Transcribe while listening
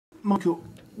Michael,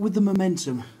 with the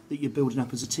momentum that you're building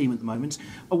up as a team at the moment,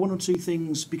 are one or two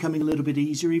things becoming a little bit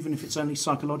easier, even if it's only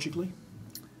psychologically?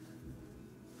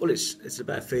 Well, it's a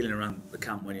better feeling around the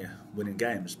camp when you're winning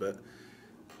games, but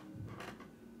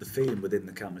the feeling within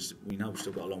the camp is we know we've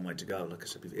still got a long way to go. Like I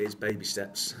said, it is baby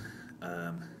steps.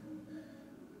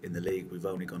 In the league, we've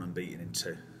only gone unbeaten in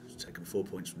two, taken 4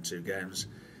 points from 2 games,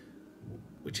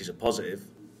 which is a positive,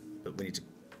 but we need to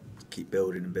keep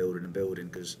building and building and building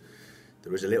because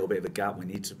there is a little bit of a gap. We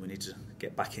need to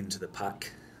get back into the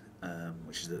pack,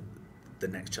 which is the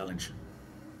next challenge.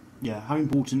 Yeah, how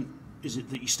important is it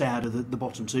that you stay out of the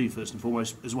bottom two first and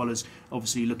foremost, as well as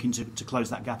obviously looking to close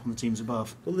that gap on the teams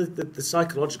above? Well, the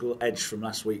psychological edge from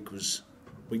last week was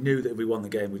we knew that if we won the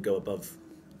game, we'd go above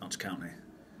Notts County.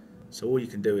 So all you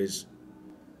can do is,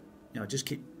 just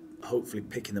keep hopefully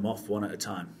picking them off one at a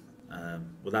time.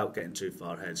 Without getting too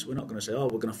far ahead. So we're not going to say, we're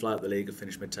going to fly out the league and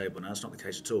finish mid-table now. That's not the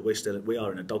case at all. We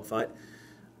are in a dogfight.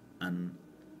 And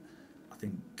I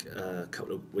think a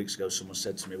couple of weeks ago someone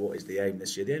said to me, what is the aim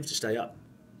this year? The aim is to stay up.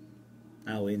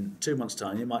 Now in 2 months'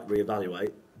 time you might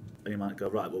reevaluate and you might go,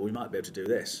 right, well we might be able to do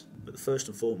this. But first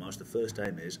and foremost, the first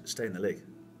aim is stay in the league.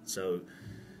 So,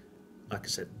 like I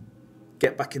said,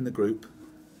 get back in the group.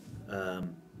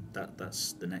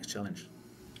 That's the next challenge.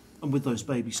 And with those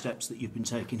baby steps that you've been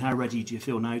taking, how ready do you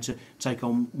feel now to take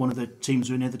on one of the teams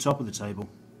who are near the top of the table?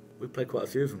 We've played quite a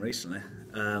few of them recently.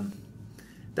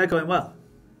 They're going well.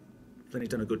 Plenty's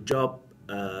done a good job.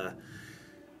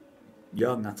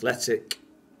 Young, athletic.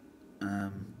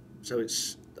 So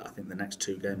I think the next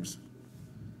 2 games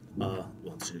are,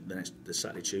 the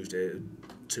Saturday, Tuesday,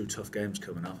 2 tough games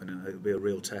coming up, and it'll be a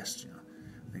real test.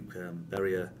 I think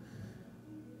Bury,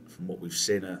 from what we've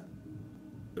seen,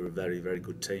 they're a very, very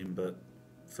good team, but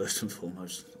first and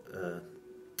foremost,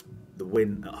 the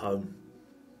win at home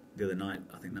the other night,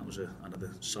 I think that was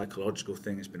another psychological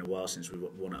thing. It's been a while since we've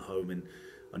won at home in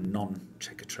a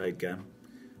non-checker trade game,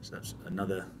 so that's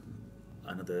another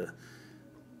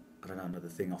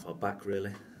thing off our back,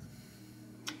 really.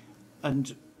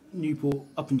 And Newport,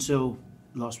 up until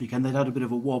last weekend, they'd had a bit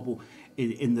of a wobble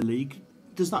in the league.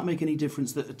 Does that make any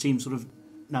difference that a team sort of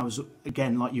now is,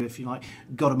 again, like you, if you like,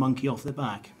 got a monkey off their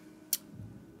back?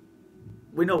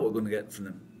 We know what we're going to get from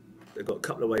them. They've got a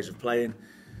couple of ways of playing.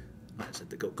 Like I said,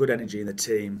 they've got good energy in the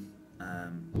team.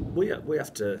 We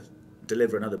have to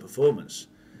deliver another performance.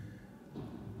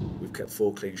 We've kept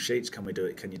 4 clean sheets. Can we do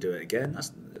it? Can you do it again?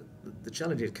 That's the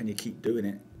challenge is, can you keep doing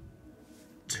it,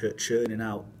 churning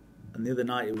out? And the other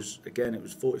night, it was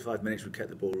 45 minutes. We kept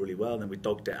the ball really well, and then we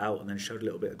dogged it out and then showed a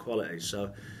little bit of quality.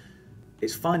 So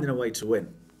it's finding a way to win.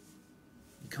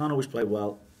 You can't always play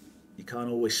well. You can't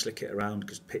always slick it around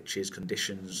because pitches,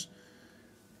 conditions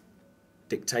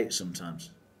dictate sometimes.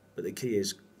 But the key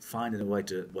is finding a way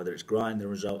to, whether it's grind the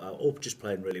result out or just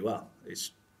playing really well.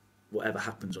 It's whatever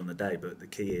happens on the day, but the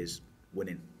key is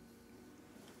winning.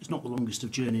 It's not the longest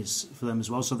of journeys for them as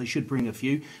well, so they should bring a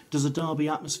few. Does a derby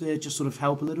atmosphere just sort of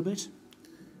help a little bit?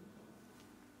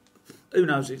 Who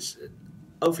knows?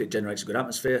 Hopefully it generates a good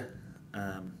atmosphere.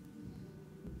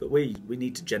 But we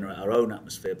need to generate our own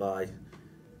atmosphere by,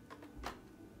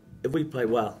 if we play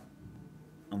well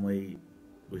and we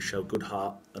show good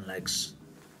heart and legs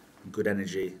and good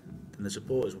energy, then the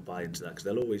supporters will buy into that because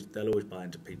they'll always buy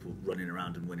into people running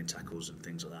around and winning tackles and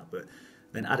things like that. But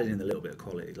then adding in a little bit of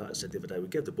quality, like I said the other day, we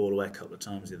gave the ball away a couple of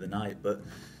times the other night, but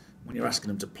when you're asking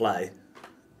them to play,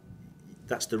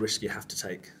 that's the risk you have to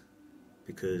take,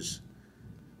 because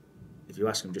if you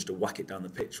ask them just to whack it down the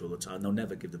pitch all the time, they'll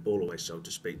never give the ball away, so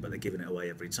to speak, but they're giving it away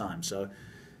every time. So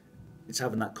it's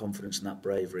having that confidence and that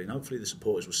bravery, and hopefully the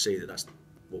supporters will see that that's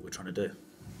what we're trying to do.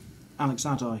 Alex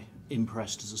Adai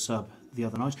impressed as a sub the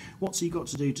other night. What's he got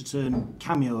to do to turn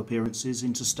cameo appearances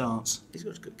into starts? He's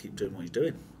got to keep doing what he's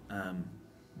doing.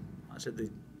 I said I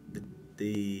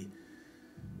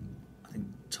think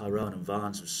Tyrone and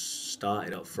Vance have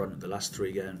started up front. The last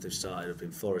 3 games they've started have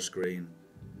been Forest Green,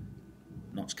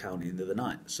 Notts County the other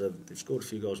night, so they've scored a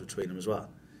few goals between them as well.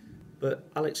 But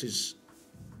Alex he's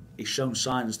shown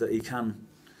signs that he can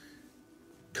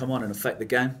come on and affect the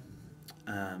game.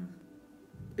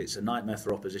 It's a nightmare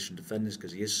for opposition defenders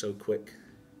because he is so quick.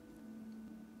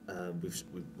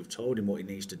 We've told him what he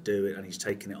needs to do, and he's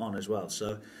taking it on as well.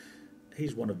 So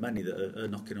he's one of many that are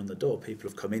knocking on the door. People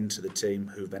have come into the team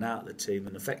who've been out of the team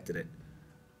and affected it,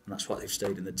 and that's why they've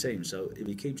stayed in the team. So if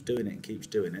he keeps doing it,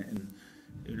 and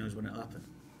who knows when it'll happen.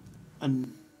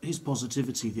 And his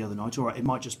positivity the other night, all right, it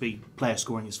might just be player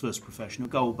scoring his first professional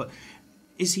goal, but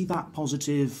is he that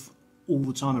positive all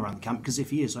the time around the camp? Because if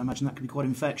he is, I imagine that could be quite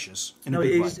infectious. No,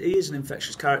 he is an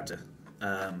infectious character.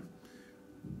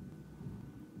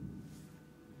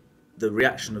 the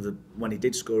reaction of when he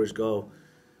did score his goal,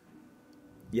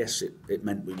 yes, it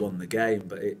meant we won the game,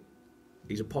 but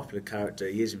he's a popular character,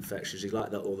 he is infectious, he's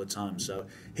like that all the time. So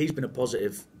he's been a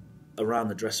positive around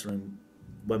the dressing room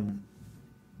when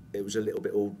it was a little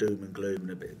bit all doom and gloom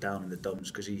and a bit down in the dumps,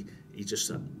 because he's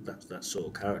just that sort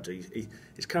of character.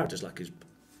 His character's like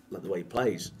the way he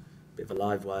plays, bit of a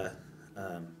live wire,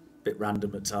 bit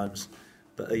random at times,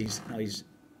 but he's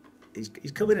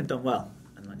come in and done well,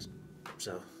 and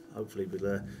so hopefully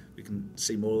we can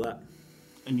see more of that.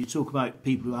 And you talk about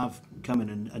people who have come in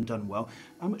and done well.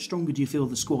 How much stronger do you feel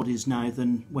the squad is now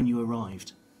than when you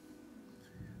arrived?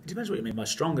 It depends what you mean by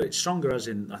stronger. It's stronger as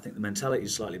in, I think the mentality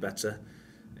is slightly better.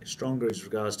 It's stronger as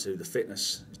regards to the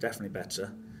fitness. It's definitely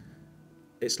better.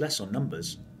 It's less on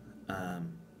numbers,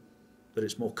 but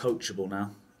it's more coachable now.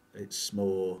 It's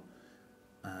more...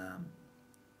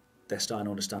 they're starting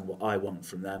to understand what I want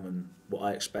from them and what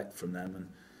I expect from them and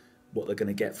what they're going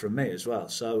to get from me as well.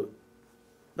 So,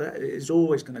 but it's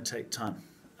always going to take time.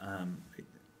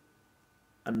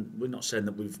 And we're not saying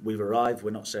that we've arrived. We're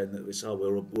not saying that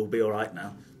we'll be all right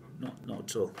now. Not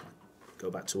at all. Go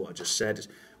back to what I just said.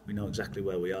 We know exactly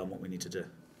where we are and what we need to do.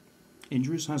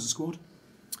 Injuries? How's the squad?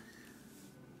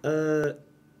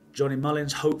 Johnny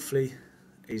Mullins, hopefully,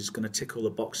 he's going to tick all the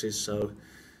boxes, so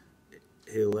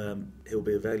he'll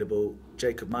be available.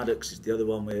 Jacob Maddox is the other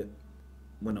one.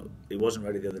 He wasn't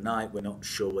ready the other night. We're not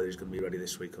sure whether he's going to be ready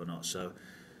this week or not. So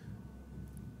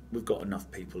we've got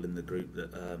enough people in the group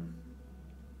that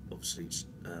obviously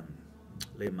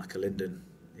Liam McAlinden,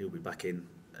 he'll be back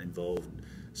involved.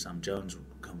 Sam Jones will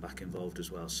come back involved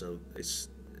as well. So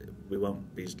we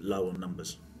won't be low on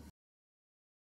numbers.